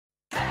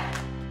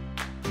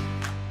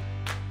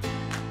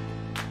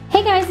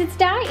Hey guys, it's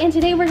Di, and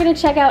today we're going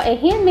to check out a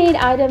handmade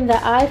item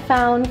that I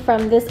found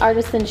from this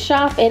artisan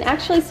shop. And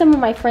actually some of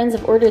my friends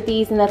have ordered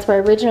these, and that's where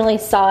I originally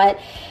saw it.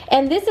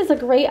 And this is a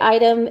great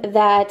item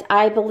that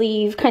I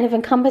believe kind of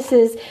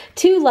encompasses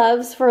two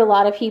loves for a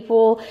lot of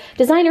people: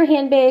 designer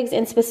handbags,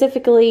 and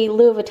specifically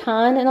Louis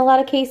Vuitton in a lot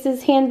of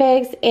cases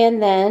handbags,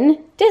 and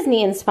then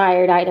Disney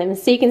inspired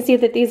items. So you can see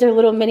that these are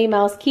little Minnie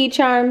Mouse key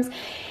charms.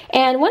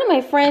 And one of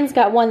my friends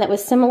got one that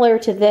was similar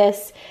to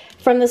this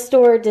from the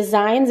store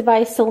Designs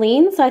by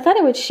Selene. So I thought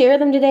I would share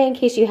them today in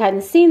case you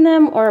hadn't seen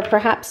them, or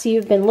perhaps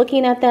you've been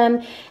looking at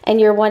them and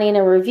you're wanting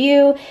a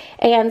review.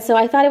 And so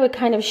I thought I would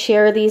kind of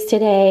share these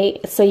today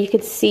so you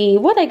could see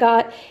what I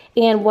got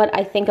and what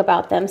I think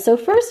about them. So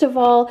first of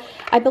all,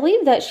 I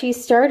believe that she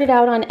started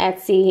out on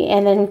Etsy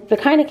and then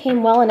it kind of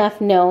came well enough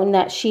known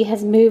that she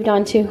has moved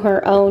on to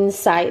her own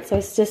site. So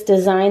it's just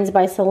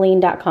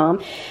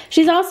designsbyselene.com.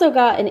 She's also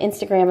got an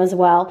Instagram as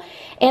well.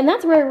 And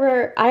that's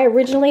where I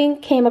originally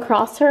came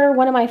across her.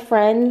 One of my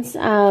friends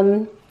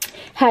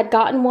had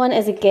gotten one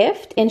as a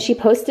gift and she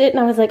posted it, and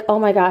I was like, oh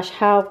my gosh,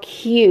 how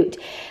cute.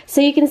 So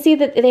you can see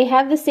that they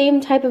have the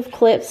same type of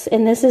clips,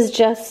 and this is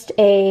just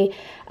a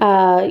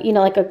you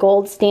know, like a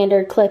gold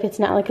standard clip. It's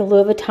not like a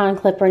Louis Vuitton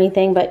clip or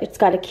anything, but it's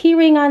got a key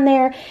ring on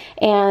there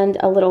and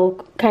a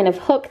little kind of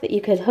hook that you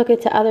could hook it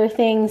to other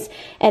things,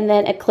 and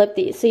then a clip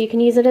that so you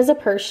can use it as a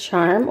purse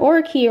charm or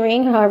a key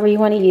ring, however you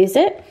want to use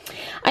it.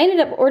 I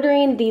ended up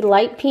ordering the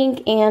light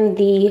pink and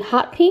the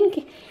hot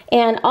pink,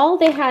 and all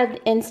they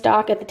had in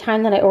stock at the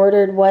time that I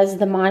ordered was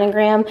the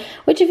monogram,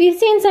 which if you've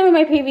seen some of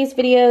my previous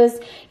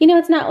videos, you know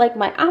it's not like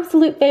my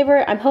absolute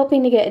favorite. I'm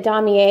hoping to get a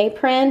damier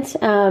print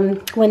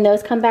when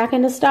those come back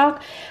into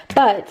stock,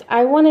 but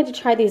I wanted to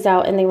try these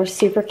out and they were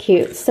super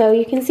cute. So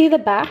you can see the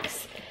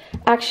backs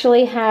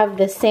actually have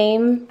the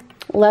same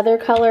leather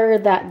color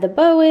that the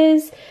bow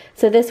is.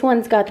 So this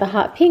one's got the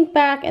hot pink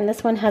back and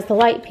this one has the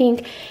light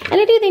pink.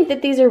 And I do think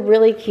that these are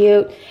really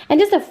cute and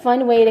just a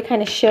fun way to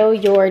kind of show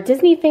your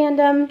Disney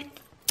fandom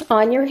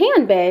on your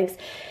handbags.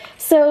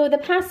 So the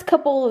past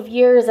couple of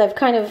years I've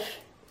kind of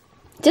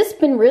just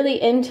been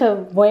really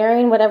into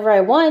wearing whatever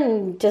I want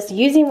and just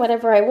using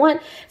whatever I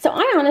want. So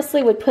I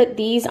honestly would put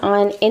these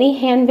on any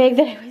handbag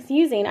that I was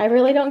using. I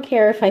really don't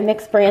care if I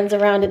mix brands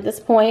around at this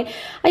point.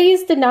 I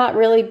used to not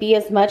really be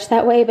as much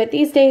that way, but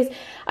these days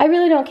I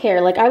really don't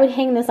care. Like I would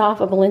hang this off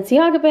a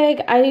Balenciaga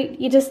bag.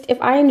 If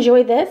I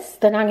enjoy this,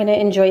 then I'm gonna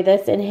enjoy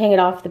this and hang it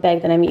off the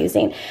bag that I'm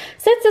using.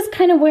 So that's just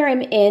kind of where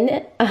I'm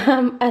in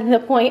at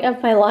the point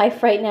of my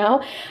life right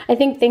now. I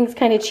think things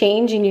kind of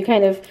change and you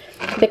kind of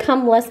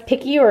become less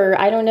picky, or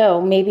I don't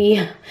know,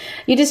 maybe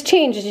you just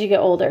change as you get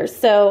older.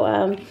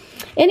 So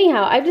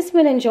anyhow, I've just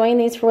been enjoying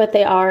these for what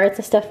they are. It's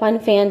just a fun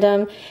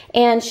fandom,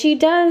 and she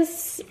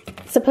does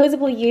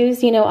supposedly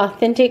use, you know,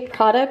 authentic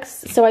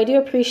products, so I do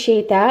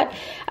appreciate that.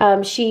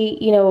 She,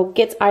 you know,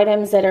 gets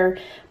items that are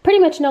pretty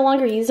much no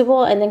longer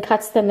usable and then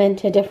cuts them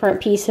into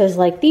different pieces,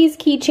 like these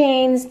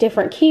keychains,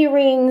 different key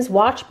rings,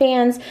 watch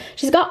bands.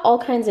 She's got all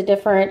kinds of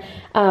different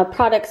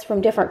products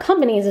from different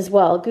companies as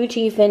well,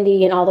 Gucci,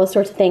 Fendi, and all those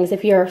sorts of things,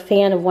 if you're a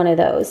fan of one of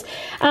those.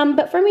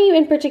 But for me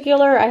in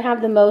particular, I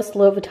have the most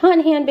Louis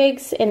Vuitton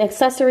handbags and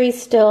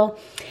accessories still,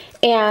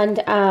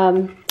 and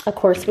of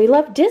course, we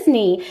love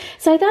Disney.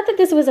 So I thought that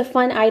this was a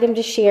fun item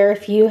to share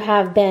if you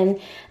have been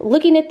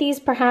looking at these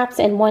perhaps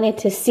and wanted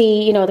to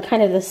see, you know, the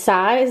kind of the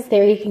size.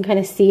 There you can kind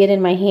of see it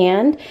in my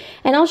hand.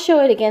 And I'll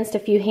show it against a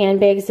few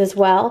handbags as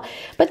well.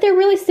 But they're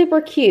really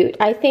super cute.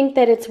 I think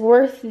that it's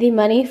worth the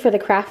money for the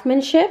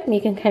craftsmanship. You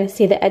can kind of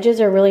see the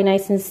edges are really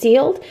nice and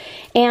sealed.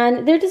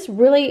 And they're just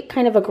really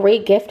kind of a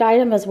great gift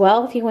item as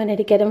well if you wanted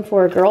to get them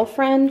for a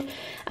girlfriend.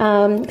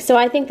 So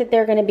I think that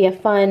they're going to be a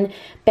fun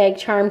bag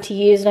charm to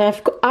use.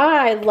 And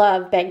I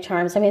love bag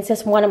charms. I mean, it's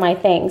just one of my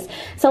things.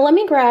 So let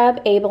me grab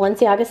a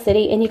Balenciaga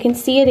City, and you can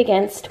see it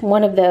against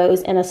one of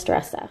those in a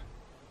Stressa.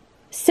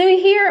 So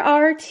here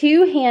are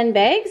two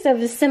handbags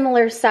of a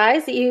similar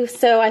size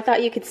so I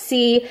thought you could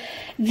see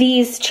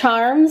these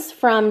charms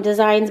from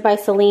Designs by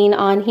Selene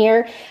on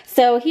here.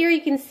 So here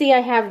you can see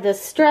I have the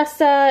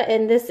Stressa,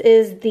 and this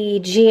is the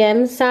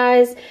GM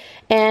size.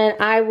 And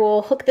I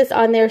will hook this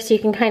on there so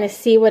you can kind of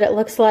see what it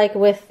looks like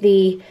with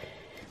the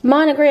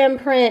monogram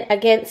print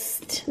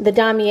against the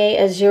damier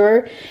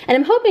azure. And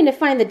I'm hoping to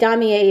find the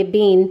damier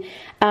bean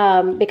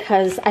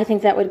because I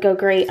think that would go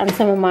great on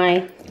some of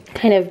my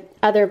kind of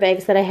other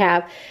bags that I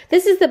have.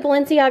 This is the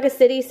Balenciaga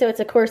City, so it's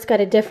of course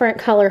got a different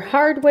color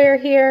hardware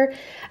here,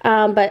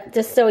 but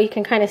just so you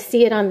can kind of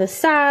see it on the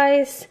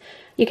size,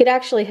 you could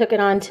actually hook it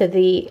onto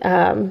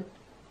the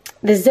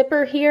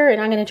zipper here, and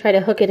I'm going to try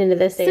to hook it into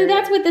this area. So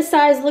that's what the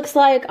size looks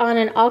like on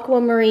an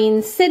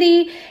aquamarine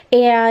city,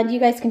 and you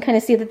guys can kind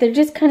of see that they're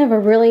just kind of a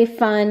really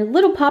fun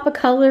little pop of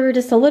color,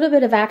 just a little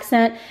bit of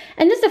accent,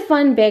 and just a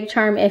fun bag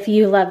charm if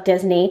you love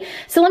Disney.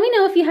 So let me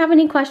know if you have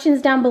any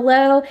questions down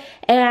below,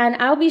 and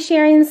I'll be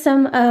sharing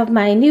some of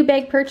my new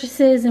bag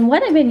purchases and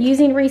what I've been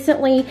using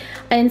recently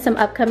in some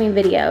upcoming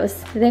videos.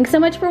 Thanks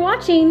so much for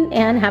watching,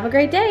 and have a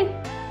great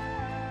day.